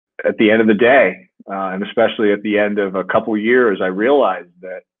at the end of the day, and especially at the end of a couple years, I realized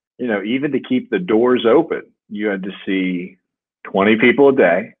that, even to keep the doors open, you had to see 20 people a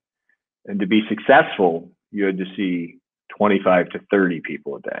day. And to be successful, you had to see 25 to 30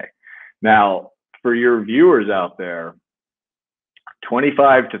 people a day. Now, for your viewers out there,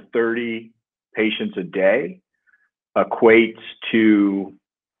 25 to 30 patients a day equates to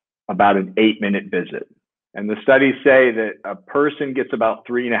about an 8-minute visit. And the studies say that a person gets about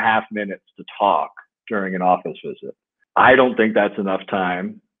 3.5 minutes to talk during an office visit. I don't think that's enough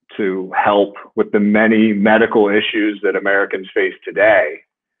time to help with the many medical issues that Americans face today.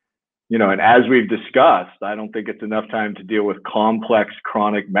 And as we've discussed, I don't think it's enough time to deal with complex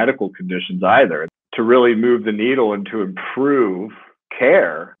chronic medical conditions either. To really move the needle and to improve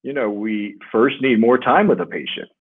care, we first need more time with a patient.